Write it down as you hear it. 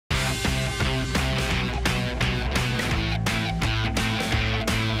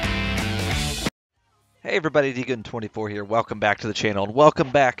Hey everybody, DGoon24 here. Welcome back to the channel and welcome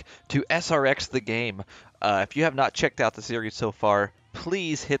back to SRX the game. If you have not checked out the series so far,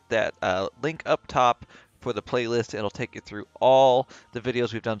 please hit that link up top for the playlist. It'll take you through all the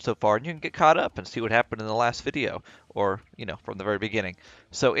videos we've done so far and you can get caught up and see what happened in the last video or, from the very beginning.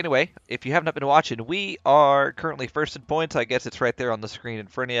 So anyway, if you have not been watching, we are currently first in points. I guess it's right there on the screen in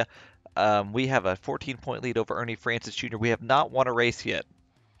front of you. We have a 14-point lead over Ernie Francis Jr. We have not won a race yet,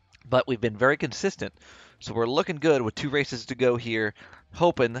 but we've been very consistent. So we're looking good with 2 races to go here,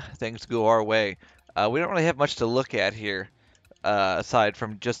 hoping things go our way. We don't really have much to look at here, aside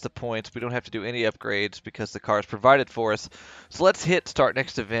from just the points. We don't have to do any upgrades because the car is provided for us. So let's hit start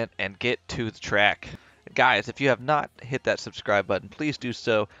next event and get to the track. Guys, if you have not hit that subscribe button, please do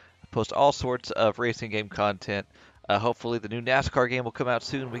so. I post all sorts of racing game content. Hopefully the new NASCAR game will come out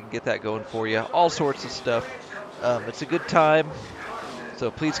soon. We can get that going for you. All sorts of stuff. It's a good time. So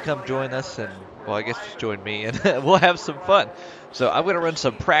please come join us, and well, I guess just join me, and we'll have some fun. So I'm going to run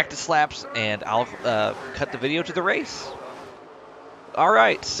some practice laps, and I'll cut the video to the race. All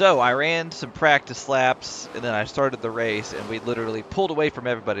right, so I ran some practice laps, and then I started the race, and we literally pulled away from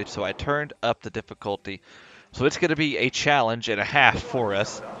everybody, so I turned up the difficulty. So it's going to be a challenge and a half for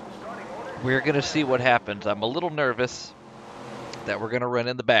us. We're going to see what happens. I'm a little nervous that we're going to run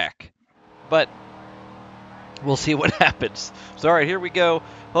in the back, but we'll see what happens. So, all right, here we go.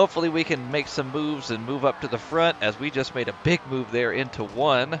 Hopefully we can make some moves and move up to the front, as we just made a big move there into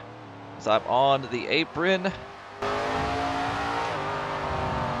 1. So I'm on the apron.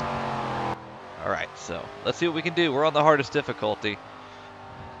 All right, so let's see what we can do. We're on the hardest difficulty.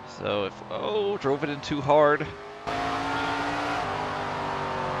 So drove it in too hard.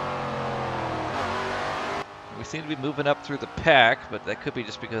 We seem to be moving up through the pack, but that could be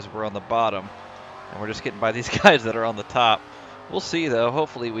just because we're on the bottom. And we're just getting by these guys that are on the top. We'll see, though.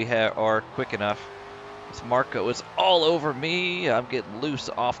 Hopefully we are quick enough. This Marco is all over me. I'm getting loose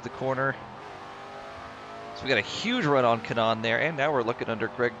off the corner. So we got a huge run on Kanan there. And now we're looking under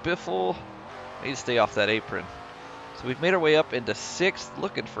Greg Biffle. I need to stay off that apron. So we've made our way up into 6th,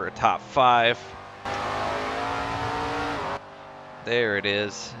 looking for a top 5. There it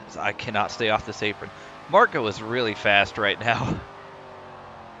is. I cannot stay off this apron. Marco is really fast right now.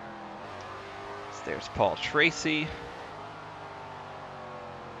 There's Paul Tracy.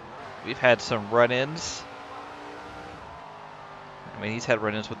 We've had some run-ins. I mean, he's had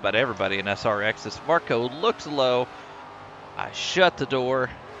run-ins with about everybody in SRX. This Marco looks low. I shut the door.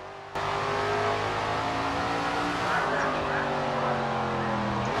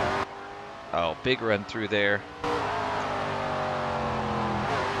 Oh, big run through there.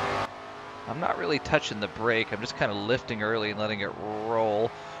 I'm not really touching the brake. I'm just kind of lifting early and letting it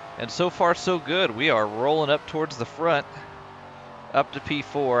roll. And so far, so good. We are rolling up towards the front, up to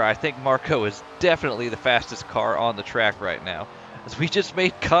P4. I think Marco is definitely the fastest car on the track right now. As we just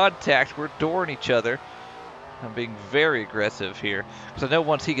made contact, we're dooring each other. I'm being very aggressive here, because I know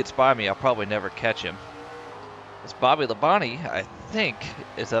once he gets by me, I'll probably never catch him. This Bobby Labonte, I think,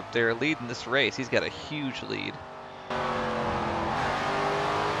 is up there leading this race. He's got a huge lead.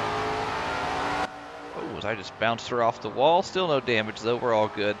 I just bounced her off the wall. Still no damage, though. We're all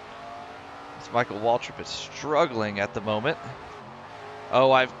good. This Michael Waltrip is struggling at the moment.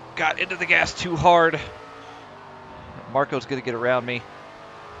 Oh, I've got into the gas too hard. Marco's going to get around me.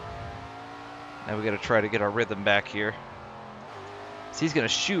 Now we got to try to get our rhythm back here. So he's going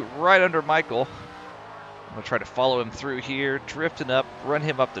to shoot right under Michael. I'm going to try to follow him through here, drifting up, run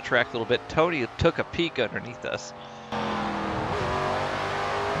him up the track a little bit. Tony took a peek underneath us.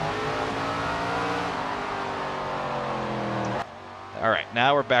 All right,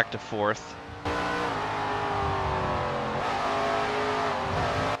 now we're back to 4th.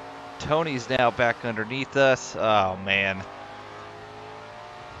 Tony's now back underneath us. Oh, man.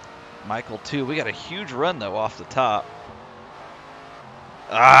 Michael, too. We got a huge run, though, off the top.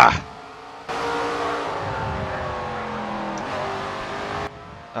 Ah!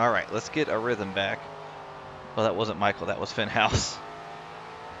 All right, let's get our rhythm back. Well, that wasn't Michael. That was Finhouse.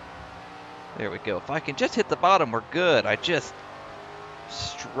 There we go. If I can just hit the bottom, we're good. I just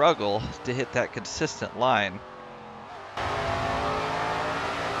struggle to hit that consistent line.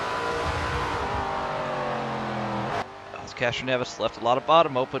 Castro Nevis left a lot of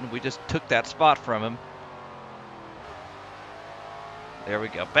bottom open. We just took that spot from him. There we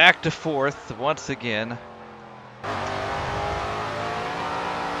go. Back to 4th once again.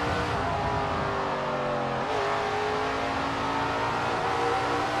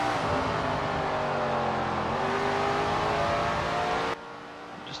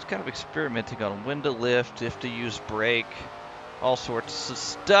 Kind of experimenting on when to lift, if to use brake. all sorts of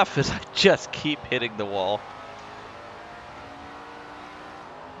stuff as I just keep hitting the wall.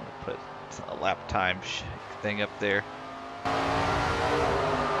 I'm gonna put a lap time thing up there.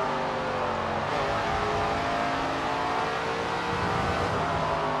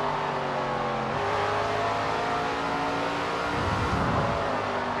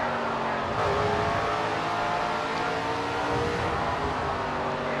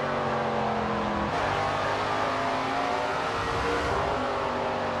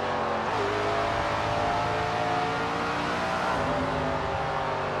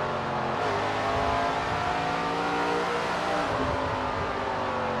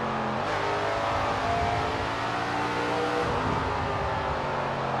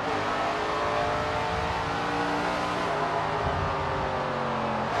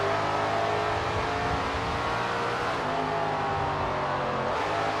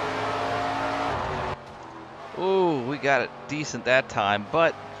 Ooh, we got it decent that time,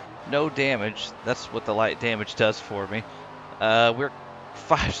 but no damage. That's what the light damage does for me. We're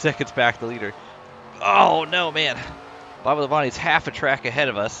 5 seconds back the leader. Oh, no, man. Bobby Lavani's half a track ahead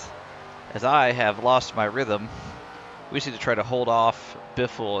of us, as I have lost my rhythm. We just need to try to hold off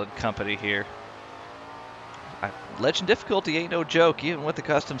Biffle and company here. Legend difficulty ain't no joke, even with the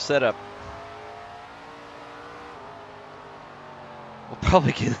custom setup. We'll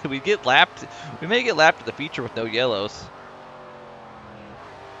probably we may get lapped at the feature with no yellows.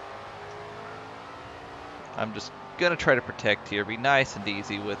 I'm just gonna try to protect here, be nice and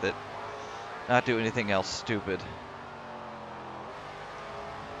easy with it, not do anything else stupid.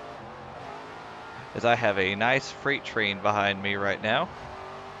 As I have a nice freight train behind me right now.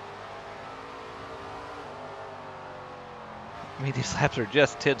 I mean, these laps are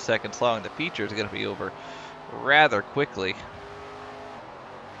just 10 seconds long. The feature is gonna be over rather quickly.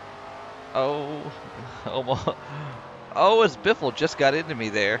 Oh, almost. Oh, as Biffle just got into me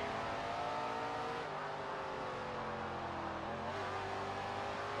there.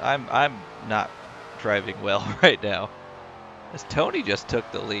 I'm not driving well right now. As Tony just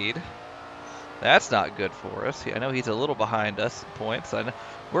took the lead. That's not good for us. I know he's a little behind us in points. I know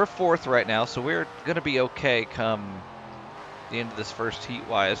we're 4th right now, so we're gonna be okay come the end of this first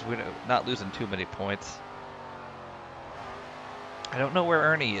heat-wise. We're not losing too many points. I don't know where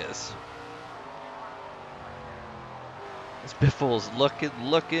Ernie is. This Biffle's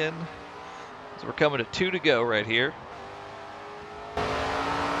looking. So we're coming to 2 to go right here.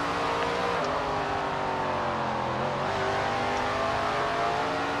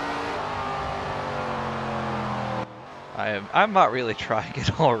 I'm not really trying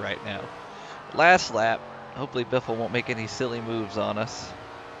at all right now. Last lap. Hopefully Biffle won't make any silly moves on us.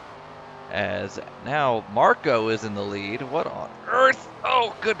 As now Marco is in the lead. What on earth?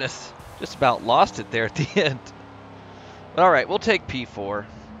 Oh goodness. Just about lost it there at the end. But alright, we'll take P4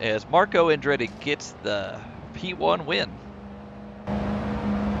 as Marco Andretti gets the P1 win.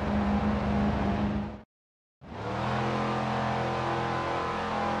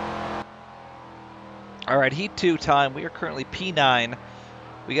 Alright, Heat 2 time. We are currently P9.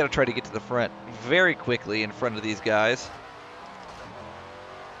 We got to try to get to the front very quickly in front of these guys.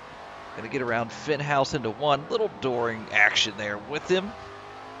 Gonna get around Finhouse into one. Little dooring action there with him.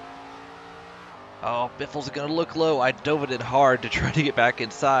 Oh, Biffle's gonna look low. I dove it in hard to try to get back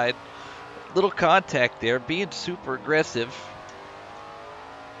inside. Little contact there, being super aggressive.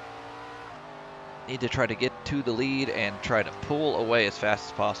 Need to try to get to the lead and try to pull away as fast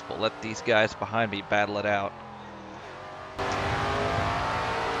as possible. Let these guys behind me battle it out.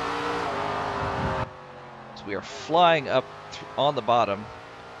 So we are flying up on the bottom.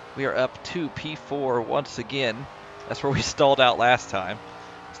 We are up to P4 once again. That's where we stalled out last time.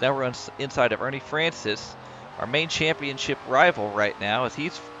 So now we're inside of Ernie Francis, our main championship rival right now, as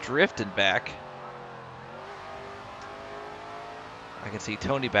he's drifting back. I can see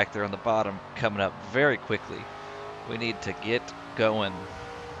Tony back there on the bottom coming up very quickly. We need to get going.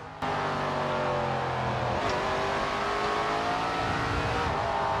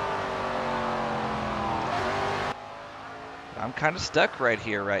 I'm kind of stuck right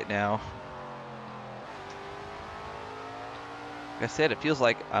here right now. Like I said, it feels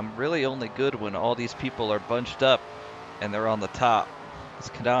like I'm really only good when all these people are bunched up and they're on the top. This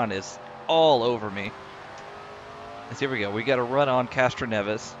Kadan is all over me. And here we go. We got to run on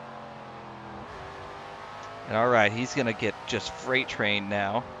Castroneves. And all right, he's going to get just freight trained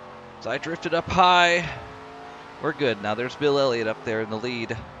now. So I drifted up high. We're good. Now there's Bill Elliott up there in the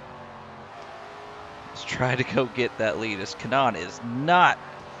lead. Let's try to go get that lead as Kanan is not.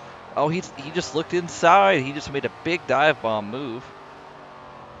 Oh, he just looked inside. He just made a big dive bomb move.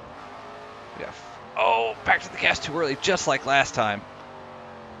 We got Oh, back to the gas too early, just like last time.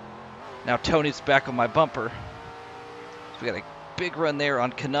 Now Tony's back on my bumper. So we got a big run there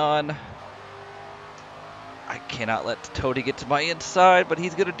on Kanan. I cannot let Tony get to my inside, but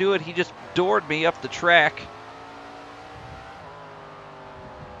he's going to do it. He just doored me up the track.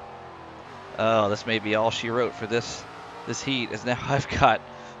 Oh, this may be all she wrote for this heat, as now I've got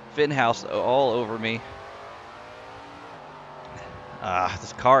Finhouse all over me.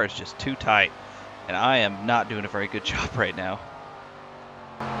 This car is just too tight, and I am not doing a very good job right now.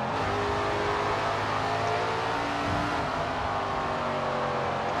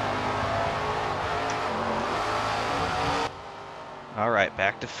 All right,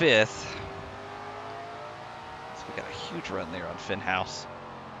 back to 5th. So we got a huge run there on Finhouse.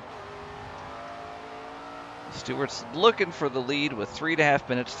 Stewart's looking for the lead with 3.5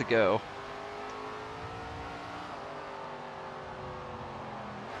 minutes to go.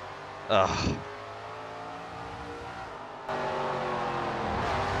 Ugh.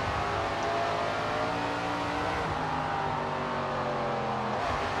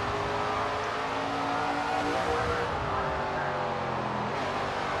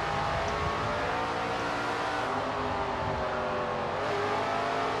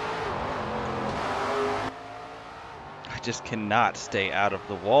 Just cannot stay out of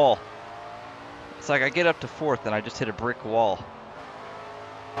the wall. It's like I get up to 4th and I just hit a brick wall.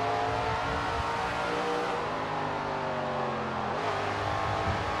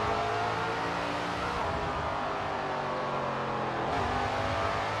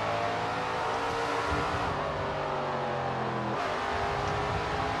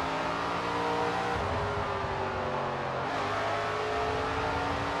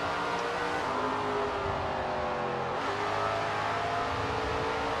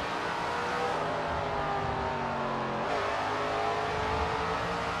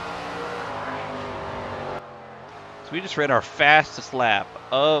 We just ran our fastest lap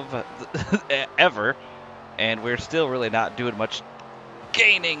of ever, and we're still really not doing much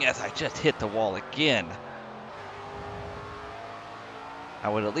gaining as I just hit the wall again. I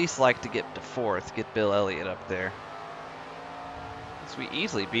would at least like to get to 4th, get Bill Elliott up there. Because we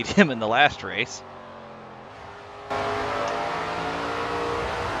easily beat him in the last race.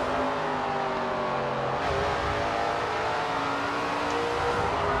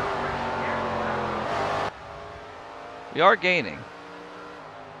 We are gaining.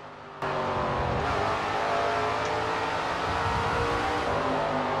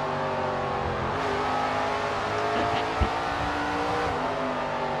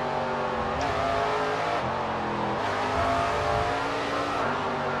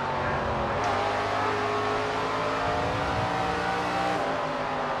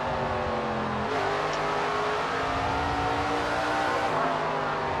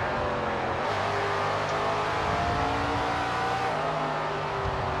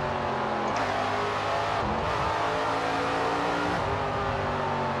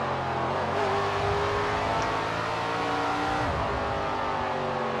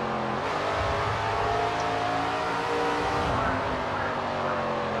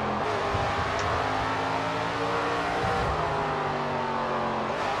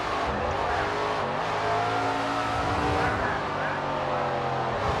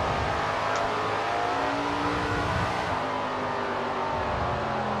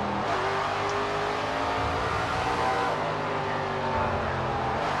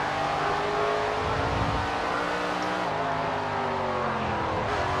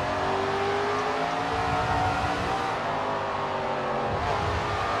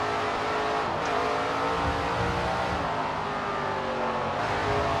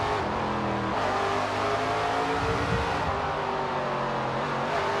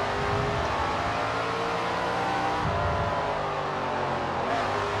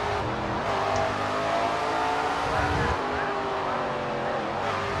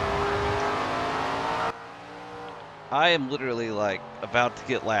 I am literally like about to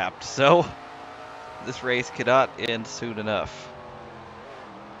get lapped, so this race cannot end soon enough.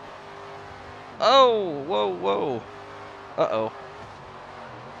 Oh, whoa, whoa. Uh-oh.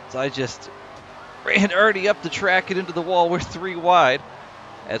 So I just ran already up the track and into the wall. We're 3 wide.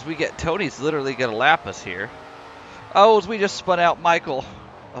 As we get, Tony's literally going to lap us here. Oh, as we just spun out Michael.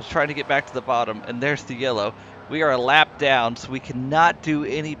 I was trying to get back to the bottom, and there's the yellow. We are a lap down, so we cannot do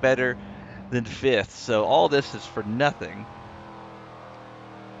any better than 5th. So all this is for nothing.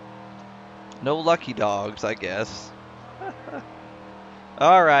 No lucky dogs, I guess.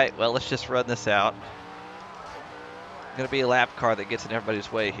 All right, well, let's just run this out. Going to be a lap car that gets in everybody's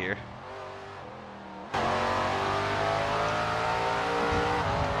way here.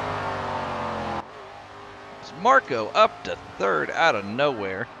 It's Marco up to third out of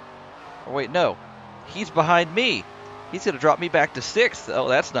nowhere. Oh, wait, no. He's behind me. He's going to drop me back to sixth. Oh,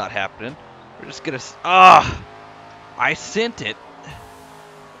 that's not happening. We're just going to... I sent it.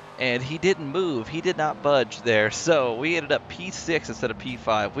 And he didn't move. He did not budge there. So we ended up P6 instead of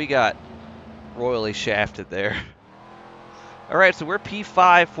P5. We got royally shafted there. All right, so we're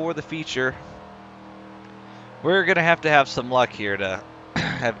P5 for the feature. We're going to have some luck here to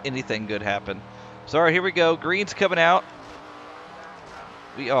have anything good happen. So, all right, here we go. Green's coming out.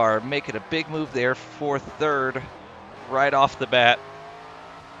 We are making a big move there for third right off the bat.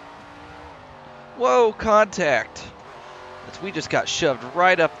 Whoa, contact. We just got shoved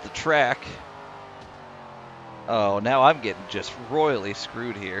right up the track. Oh, now I'm getting just royally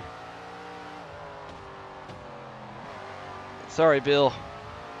screwed here. Sorry, Bill.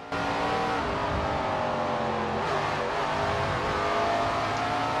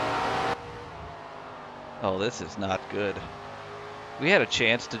 Oh, this is not good. We had a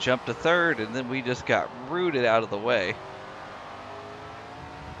chance to jump to third, and then we just got rooted out of the way.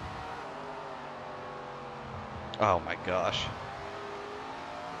 Oh my gosh.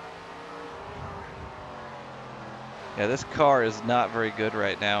 Yeah, this car is not very good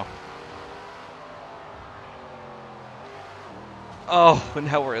right now. Oh, and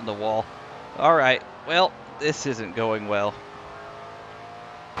now we're in the wall. All right, well, this isn't going well.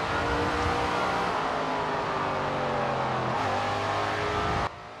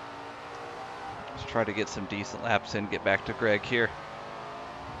 Let's try to get some decent laps in, get back to Greg here.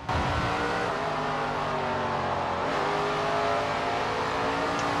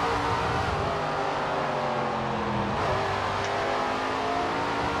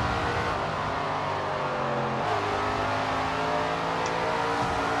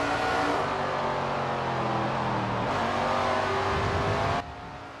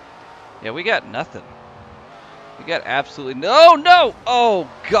 Yeah, we got nothing. We got absolutely no. Oh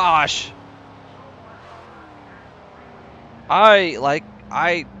gosh. I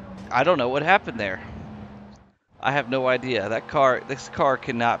don't know what happened there. I have no idea. This car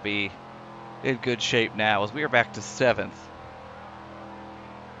cannot be in good shape now, as we are back to seventh.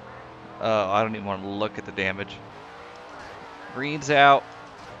 Oh, I don't even want to look at the damage. Green's out.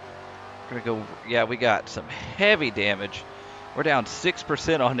 We're gonna go. Yeah, we got some heavy damage. We're down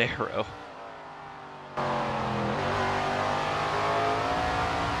 6% on aero.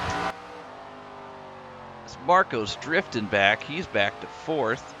 Marco's drifting back. He's back to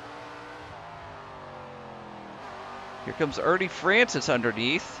fourth. Here comes Ernie Francis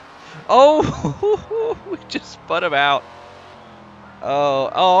underneath. Oh, we just spun him out.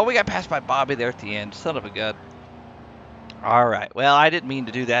 Oh, we got passed by Bobby there at the end. Son of a gun. All right. Well, I didn't mean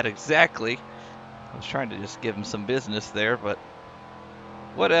to do that exactly. I was trying to just give him some business there, but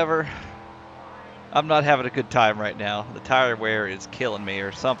whatever. I'm not having a good time right now. The tire wear is killing me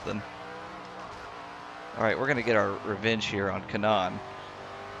or something. All right, we're going to get our revenge here on Kanan.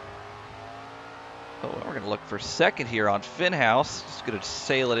 Oh, we're going to look for second here on Finhouse. Just going to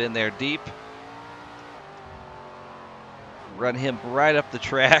sail it in there deep. Run him right up the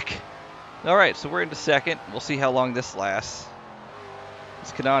track. All right, so we're into second. We'll see how long this lasts.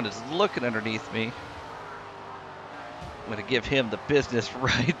 This Kanan is looking underneath me. I'm going to give him the business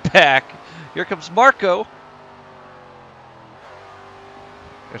right back. Here comes Marco.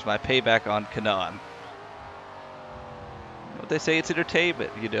 There's my payback on Kanan. What they say, it's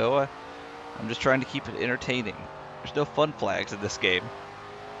entertainment, you know. I'm just trying to keep it entertaining. There's no fun flags in this game.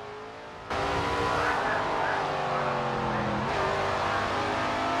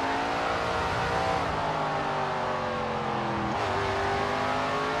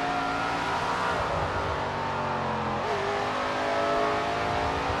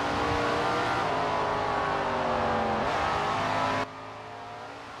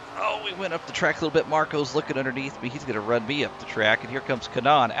 Went up the track a little bit. Marco's looking underneath me. He's going to run me up the track. And here comes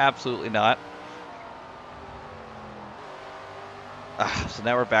Kanan. Absolutely not. So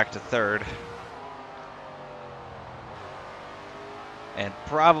now we're back to third. And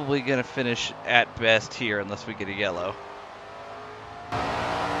probably going to finish at best here unless we get a yellow.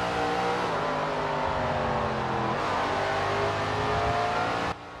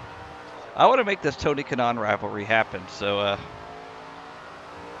 I want to make this Tony Kanan rivalry happen. So,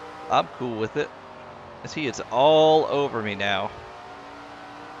 I'm cool with it, as he is all over me now.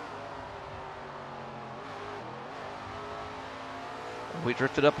 We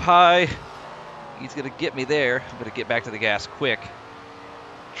drifted up high. He's going to get me there. I'm going to get back to the gas quick.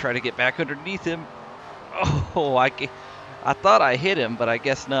 Try to get back underneath him. Oh, I thought I hit him, but I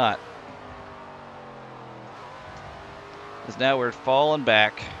guess not. Because now we're falling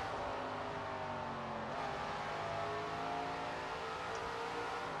back.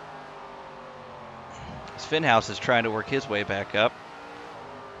 Finhouse is trying to work his way back up.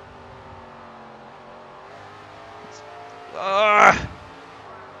 Ah!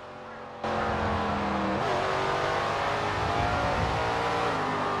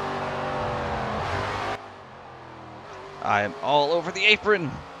 I am all over the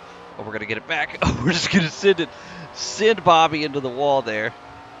apron. Oh, we're gonna get it back. Oh, we're just gonna send Bobby into the wall there.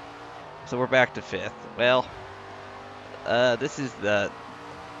 So we're back to 5th. Well, this is the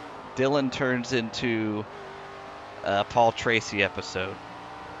Dylan turns into Paul Tracy episode.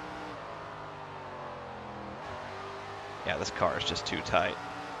 Yeah, this car is just too tight.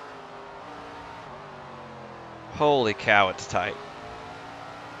 Holy cow, it's tight.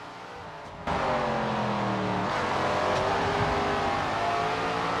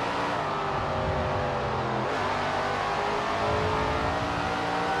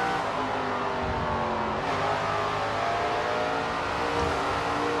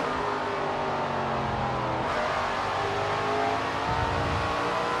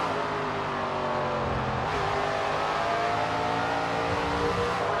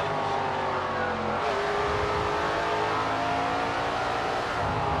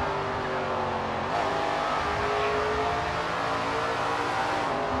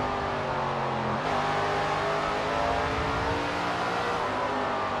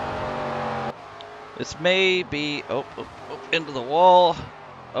 This may be, into the wall.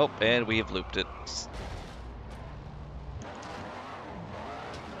 Oh, and we have looped it.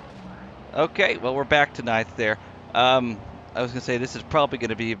 Okay, well, we're back to 9th there. I was going to say, this is probably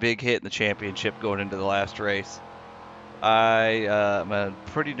going to be a big hit in the championship going into the last race. I'm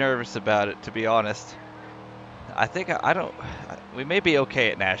pretty nervous about it, to be honest. I think we may be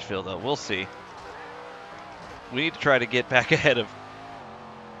okay at Nashville, though. We'll see. We need to try to get back ahead of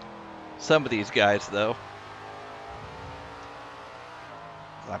some of these guys, though.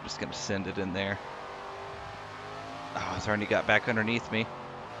 I'm just going to send it in there. Oh, has Ernie got back underneath me?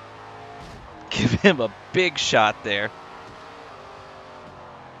 Give him a big shot there.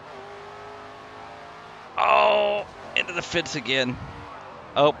 Oh, into the fence again.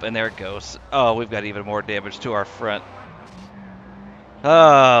 Oh, and there it goes. Oh, we've got even more damage to our front.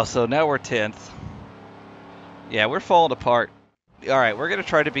 Oh, so now we're 10th. Yeah, we're falling apart. All right, we're going to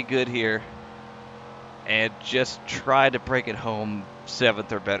try to be good here and just try to break it home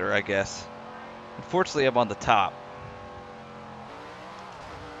 7th or better, I guess. Unfortunately, I'm on the top.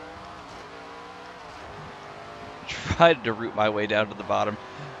 Tried to root my way down to the bottom.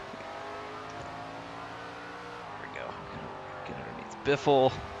 There we go. Get underneath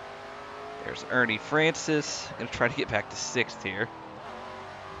Biffle. There's Ernie Francis. I'm going to try to get back to 6th here.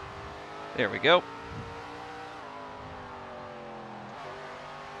 There we go.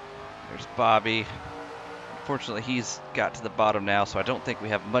 There's Bobby. Unfortunately, he's got to the bottom now, so I don't think we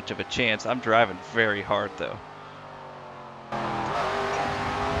have much of a chance. I'm driving very hard, though.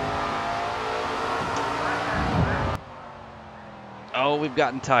 Oh, we've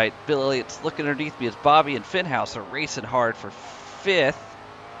gotten tight. Bill Elliott's looking underneath me as Bobby and Finhouse are racing hard for 5th.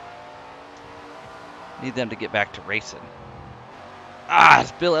 Need them to get back to racing. Ah,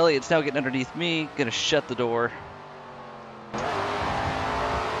 Bill Elliott's now getting underneath me. Gonna shut the door.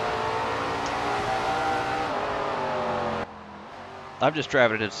 I'm just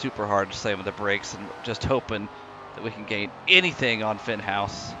driving it in super hard, slamming the brakes, and just hoping that we can gain anything on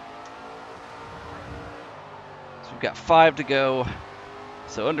Finhouse. So we've got 5 to go.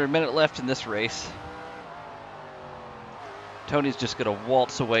 So under a minute left in this race. Tony's just going to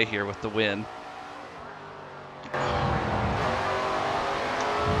waltz away here with the win.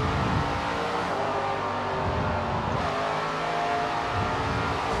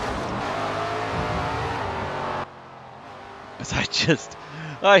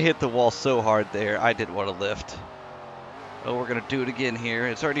 I hit the wall so hard there, I didn't want to lift. Oh, we're going to do it again here.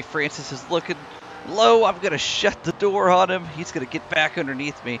 It's already Francis is looking low. I'm going to shut the door on him. He's going to get back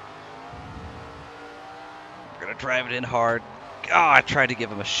underneath me. I'm going to drive it in hard. Oh, I tried to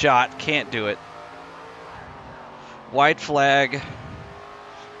give him a shot. Can't do it. White flag.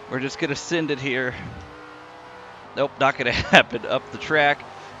 We're just going to send it here. Nope, not going to happen. Up the track,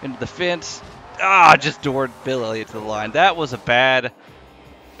 into the fence. Ah, just doored Bill Elliott to the line. That was a bad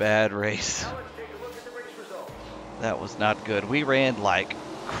race. That was not good. We ran like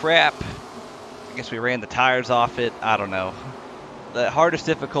crap. I guess we ran the tires off it. I don't know. The hardest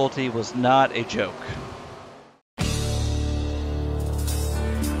difficulty was not a joke.